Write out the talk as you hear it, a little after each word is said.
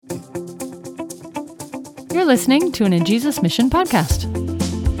You're listening to an In Jesus Mission podcast.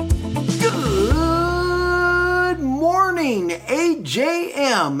 Good morning,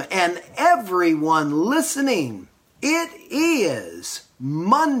 AJM, and everyone listening. It is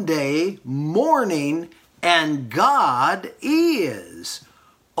Monday morning, and God is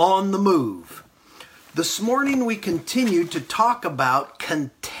on the move. This morning we continue to talk about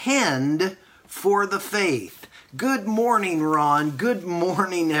contend for the faith. Good morning, Ron. Good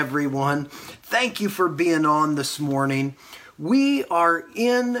morning, everyone. Thank you for being on this morning. We are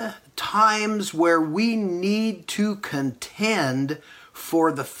in times where we need to contend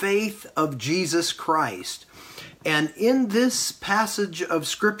for the faith of Jesus Christ. And in this passage of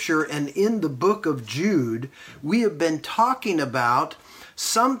Scripture and in the book of Jude, we have been talking about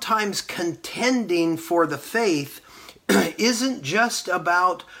sometimes contending for the faith isn't just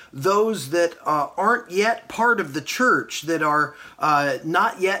about those that aren't yet part of the church, that are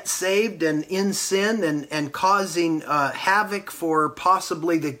not yet saved and in sin and causing havoc for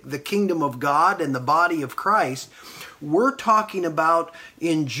possibly the kingdom of God and the body of Christ. We're talking about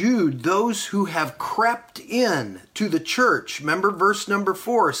in Jude those who have crept in to the church. Remember verse number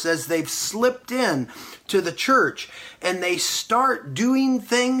 4 says they've slipped in to the church and they start doing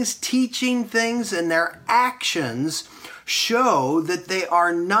things, teaching things, and their actions show that they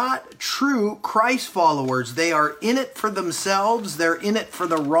are not true Christ followers. They are in it for themselves. They're in it for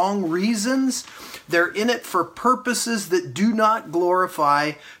the wrong reasons. They're in it for purposes that do not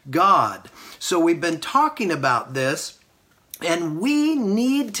glorify God. So we've been talking about this, and we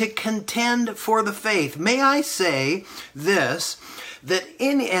need to contend for the faith. May I say this, that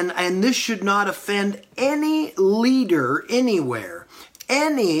and this should not offend any leader anywhere.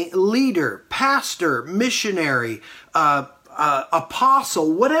 Any leader, pastor, missionary,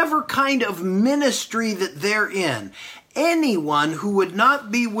 apostle, whatever kind of ministry that they're in, anyone who would not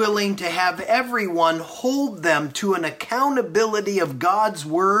be willing to have everyone hold them to an accountability of God's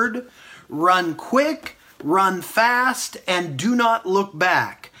word, run quick, run fast, and do not look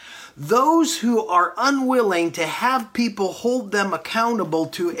back. Those who are unwilling to have people hold them accountable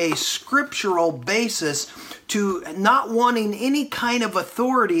to a scriptural basis, to not wanting any kind of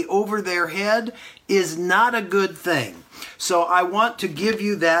authority over their head, is not a good thing. So I want to give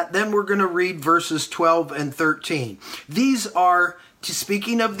you that. Then we're going to read verses 12 and 13. These are,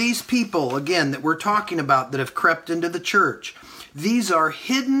 speaking of these people, again, that we're talking about that have crept into the church. These are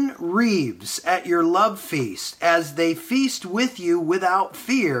hidden reeves at your love feast, as they feast with you without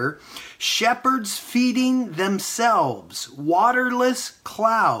fear, shepherds feeding themselves, waterless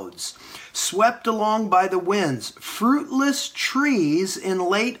clouds, swept along by the winds, fruitless trees in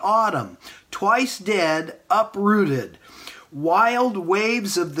late autumn, twice dead, uprooted, wild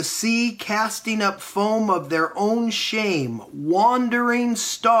waves of the sea casting up foam of their own shame, wandering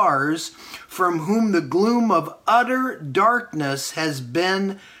stars from whom the gloom of utter darkness has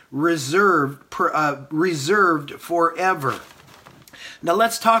been reserved forever. Now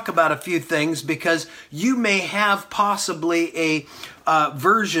let's talk about a few things, because you may have possibly a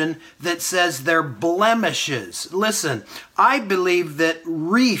version that says they're blemishes. Listen, I believe that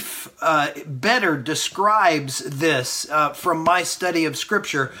reef better describes this from my study of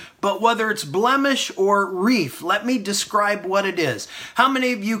Scripture. But whether it's blemish or reef, let me describe what it is. How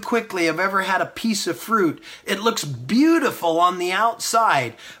many of you quickly have ever had a piece of fruit? It looks beautiful on the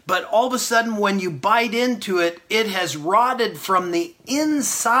outside, but all of a sudden when you bite into it, it has rotted from the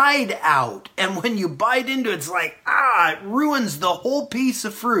inside out. And when you bite into it, it's like, it ruins the whole piece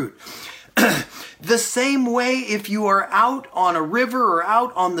of fruit. The same way if you are out on a river or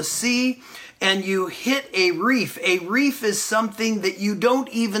out on the sea and you hit a reef. A reef is something that you don't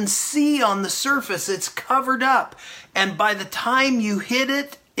even see on the surface. It's covered up. And by the time you hit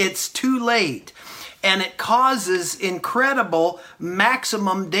it, it's too late. And it causes incredible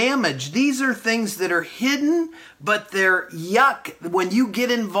maximum damage. These are things that are hidden, but they're yuck. When you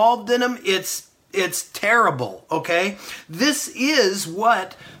get involved in them, it's terrible, okay? This is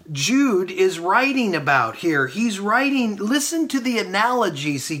what Jude is writing about here. He's writing, listen to the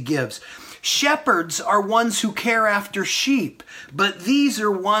analogies he gives. Shepherds are ones who care after sheep, but these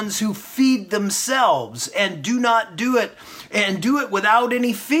are ones who feed themselves and do not do it, and do it without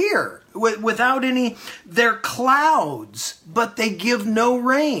any fear, without any, they're clouds, but they give no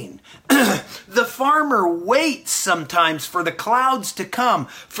rain. The farmer waits sometimes for the clouds to come,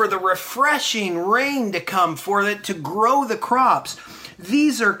 for the refreshing rain to come, for it to grow the crops.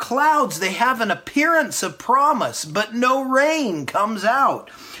 These are clouds. They have an appearance of promise, but no rain comes out.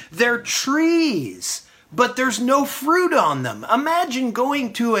 They're trees, but there's no fruit on them. Imagine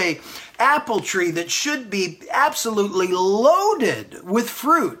going to an apple tree that should be absolutely loaded with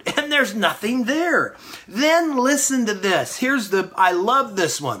fruit, and there's nothing there. Then listen to this. I love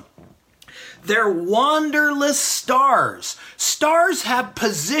this one. They're wanderless stars. Stars have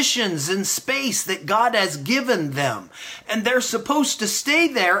positions in space that God has given them, and they're supposed to stay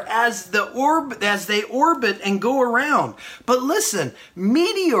there as they orbit and go around. But listen,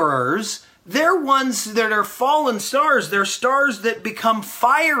 meteors, they're ones that are fallen stars. They're stars that become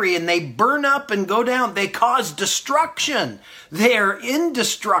fiery and they burn up and go down. They cause destruction. They are in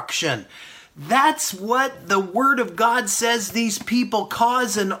destruction. That's what the Word of God says these people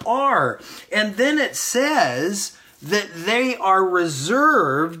cause and are. And then it says that they are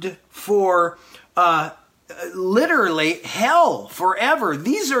reserved for literally hell forever.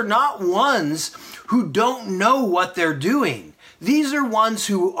 These are not ones who don't know what they're doing. These are ones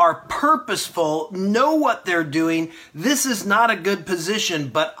who are purposeful, know what they're doing. This is not a good position,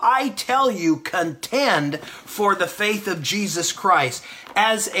 but I tell you, contend for the faith of Jesus Christ.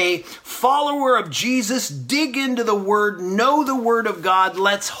 As a follower of Jesus, dig into the Word, know the Word of God.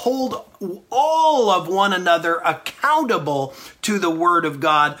 Let's hold all of one another accountable to the Word of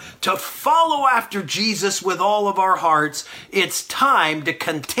God, to follow after Jesus with all of our hearts. It's time to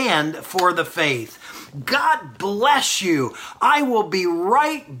contend for the faith. God bless you. I will be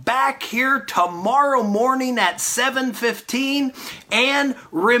right back here tomorrow morning at 7:15. And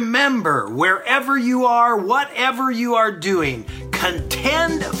remember, wherever you are, whatever you are doing,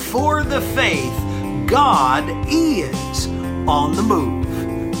 contend for the faith. God is on the move.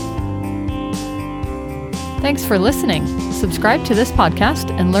 Thanks for listening. Subscribe to this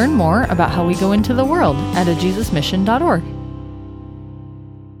podcast and learn more about how we go into the world at ajesusmission.org.